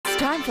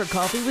Time for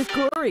Coffee with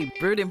Corey,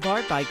 brewed in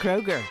part by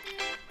Kroger.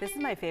 This is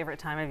my favorite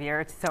time of year.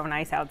 It's so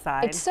nice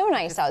outside. It's so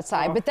nice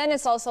outside, but then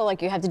it's also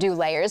like you have to do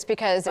layers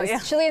because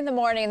it's chilly in the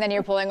morning and then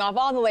you're pulling off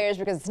all the layers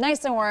because it's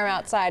nice and warm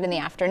outside in the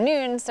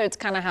afternoon. So it's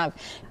kind of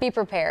be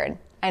prepared.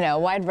 I know,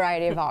 wide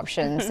variety of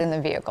options in the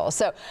vehicle.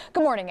 So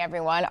good morning,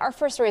 everyone. Our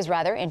first story is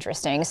rather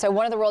interesting. So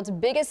one of the world's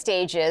biggest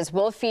stages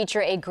will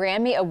feature a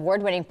Grammy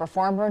award-winning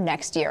performer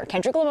next year.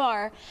 Kendrick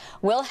Lamar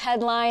will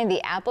headline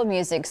the Apple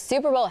Music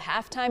Super Bowl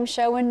halftime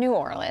show in New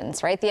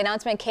Orleans, right? The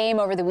announcement came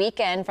over the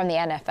weekend from the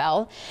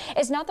NFL.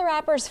 It's not the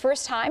rapper's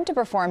first time to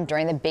perform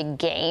during the big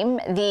game.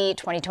 In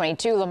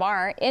 2022,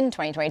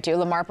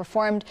 Lamar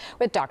performed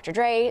with Dr.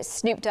 Dre,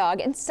 Snoop Dogg,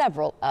 and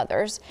several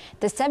others.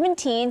 The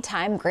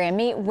 17-time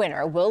Grammy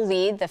winner will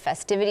lead the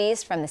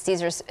festivities from the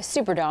Caesars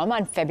Superdome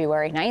on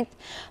February 9th.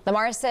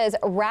 Lamar says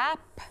rap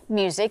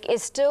music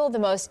is still the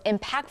most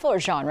impactful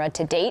genre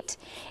to date.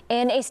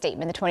 In a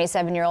statement, the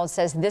 27-year-old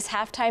says this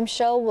halftime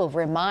show will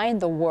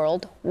remind the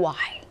world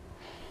why.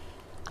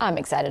 I'm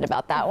excited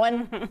about that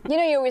one. You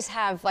know, you always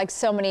have like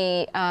so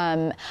many,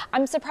 I'm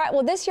surprised.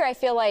 Well, this year I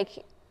feel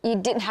like you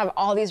didn't have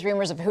all these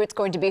rumors of who it's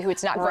going to be, who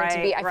it's not going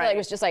to be. I feel like it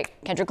was just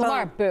like Kendrick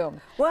Lamar,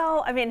 boom.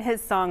 Well, I mean,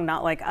 his song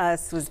 "Not Like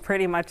Us" was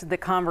pretty much the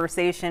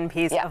conversation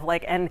piece of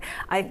like, and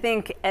I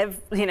think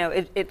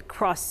it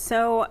crossed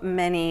so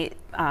many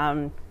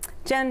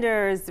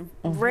genders,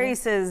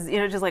 races,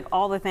 just like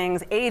all the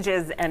things,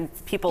 ages, and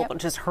people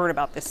just heard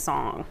about this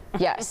song.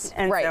 Yes,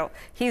 and so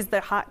he's the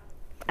hot.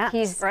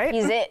 He's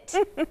it.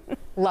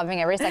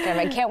 Loving every second of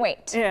it. Can't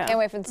wait. Yeah. Can't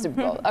wait for the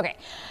Super Bowl. Okay.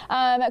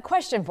 A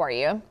question for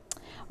you.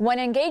 When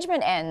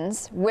engagement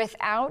ends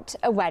without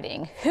a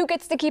wedding, who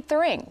gets to keep the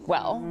ring?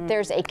 Well,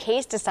 there's a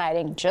case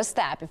deciding just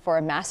that before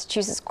a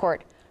Massachusetts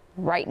court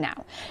right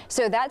now.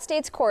 So that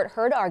state's court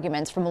heard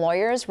arguments from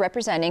lawyers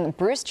representing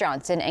Bruce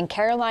Johnson and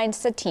Caroline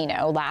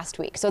Satino last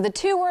week. So the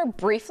two were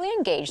briefly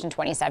engaged in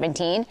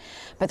 2017,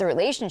 but the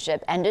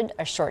relationship ended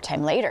a short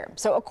time later.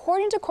 So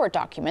according to court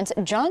documents,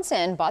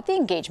 Johnson bought the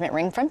engagement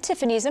ring from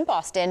Tiffany's in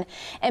Boston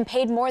and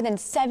paid more than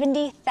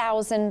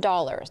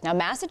 $70,000. Now,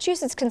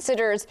 Massachusetts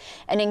considers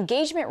an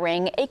engagement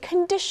ring a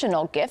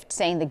conditional gift,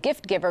 saying the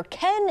gift giver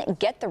can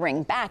get the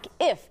ring back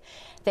if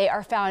they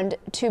are found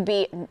to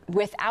be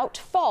without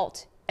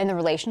fault and the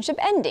relationship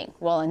ending.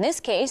 Well, in this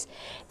case,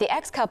 the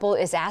ex-couple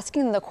is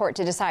asking the court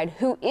to decide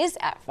who is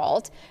at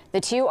fault. The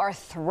two are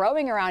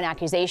throwing around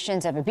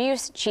accusations of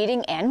abuse,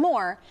 cheating, and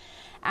more.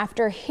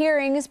 After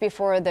hearings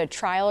before the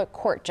trial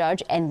court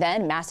judge and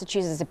then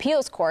Massachusetts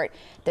Appeals Court,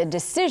 the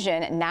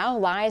decision now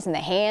lies in the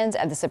hands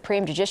of the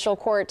Supreme Judicial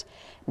Court.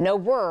 No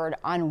word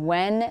on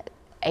when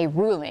a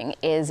ruling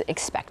is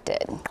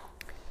expected.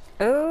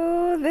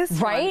 Oh, this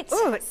right?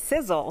 Oh,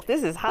 sizzle.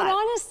 This is hot. But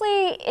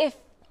honestly,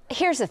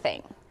 here's the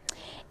thing.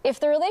 If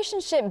the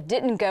relationship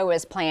didn't go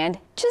as planned,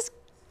 just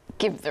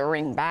give the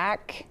ring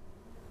back.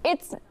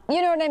 It's,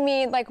 you know what I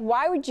mean? Like,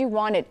 why would you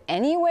want it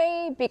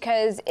anyway?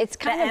 Because it's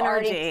kind of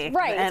already, it's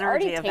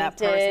already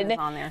tainted.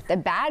 On there. The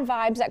bad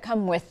vibes that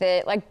come with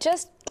it, like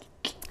just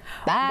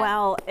that.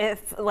 Well,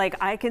 if like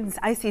I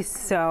see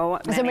so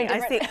many.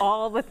 I see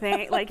all the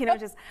things, like,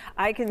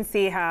 I can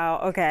see how,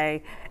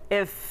 okay,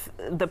 if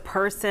the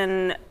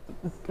person,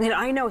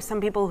 I know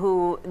some people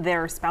who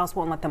their spouse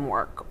won't let them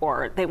work,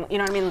 or they, you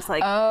know what I mean? It's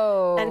like,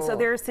 and so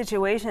there are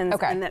situations,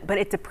 but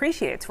it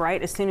depreciates,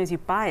 right? As soon as you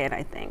buy it,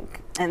 I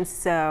think. And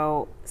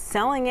so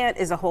selling it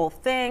is a whole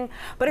thing,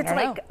 but it's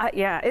like,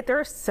 there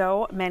are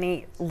so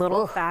many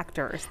little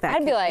factors that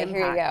I'd be like,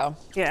 here you go.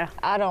 Yeah.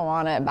 I don't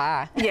want it,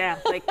 bye. Yeah,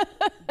 like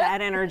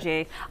bad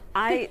energy.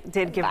 I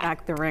did give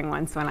back the ring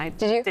once when I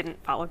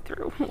didn't follow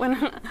through. When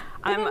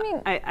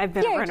I've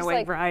been a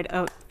runaway bride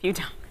a few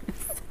times.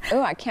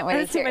 Oh, I can't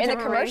wait to hear. In the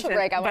commercial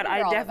break, but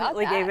I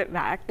definitely gave it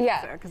back.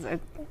 Yeah. So,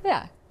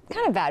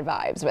 kind of bad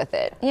vibes with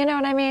it. You know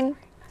what I mean?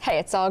 Hey,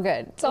 it's all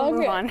good. It's all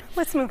good. On.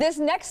 Let's move on. This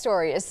next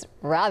story is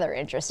rather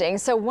interesting.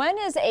 So when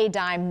is a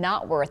dime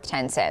not worth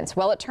 10 cents?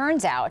 Well, it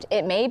turns out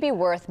it may be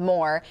worth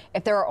more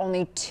if there are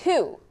only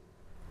two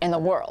in the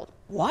world.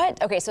 What?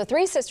 Okay, so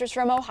three sisters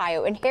from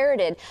Ohio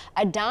inherited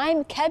a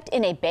dime kept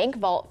in a bank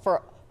vault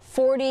for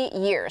 40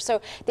 years.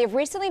 So they've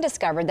recently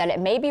discovered that it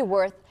may be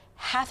worth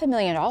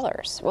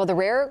 $500,000. Well, the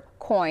rare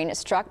coin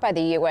struck by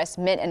the U.S.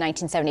 Mint in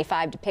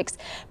 1975 depicts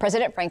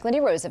President Franklin D.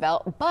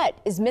 Roosevelt, but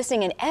is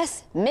missing an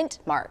S mint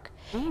mark.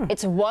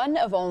 It's one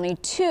of only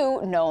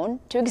two known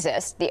to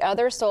exist. The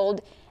other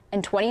sold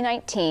in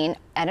 2019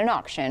 at an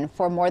auction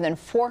for more than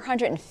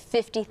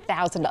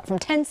 $450,000, from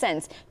 10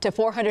 cents to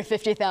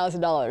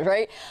 $450,000,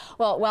 right?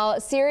 Well,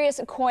 while serious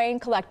coin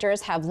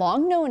collectors have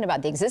long known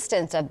about the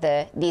existence of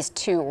these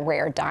two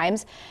rare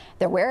dimes,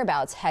 their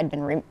whereabouts had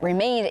been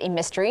remained a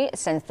mystery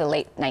since the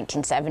late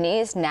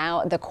 1970s.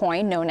 Now, the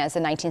coin, known as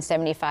the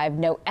 1975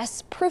 No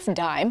S Proof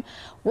dime,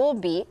 will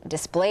be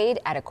displayed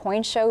at a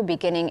coin show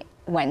beginning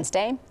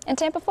Wednesday in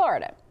Tampa,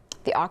 Florida.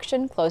 The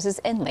auction closes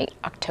in late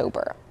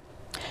October.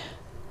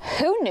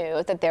 Who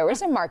knew that there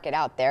was a market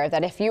out there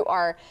that if you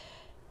are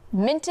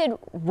minted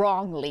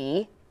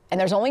wrongly, and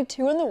there's only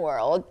two in the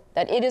world,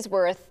 that it is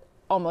worth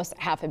almost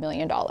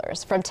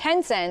 $500,000, from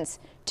 10 cents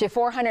to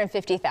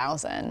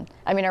 450,000.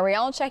 I mean, are we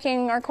all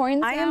checking our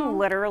coins now? I am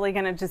literally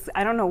gonna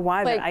I don't know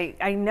why, but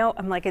I know,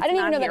 I'm like, it's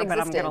not here, but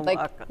I'm gonna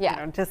look.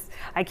 Yeah. You know,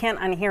 I can't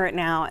unhear it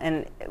now.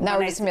 And now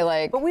we're just gonna be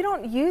like. But we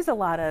don't use a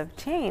lot of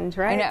change,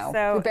 right? I know.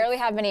 So we barely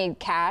have any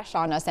cash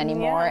on us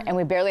anymore, and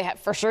we barely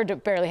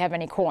have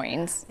any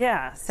coins.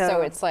 Yeah.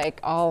 So it's like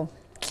all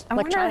I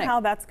electronic. wonder how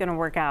that's gonna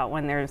work out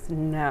when there's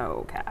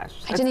no cash.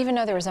 I didn't even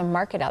know there was a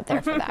market out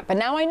there for that, but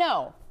now I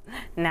know.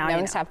 Now you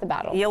know. Half the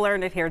battle. You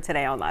learned it here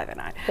today on Live at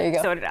 9. There you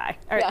go. So did I.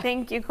 All right,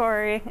 thank you,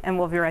 Corey, and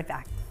we'll be right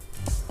back.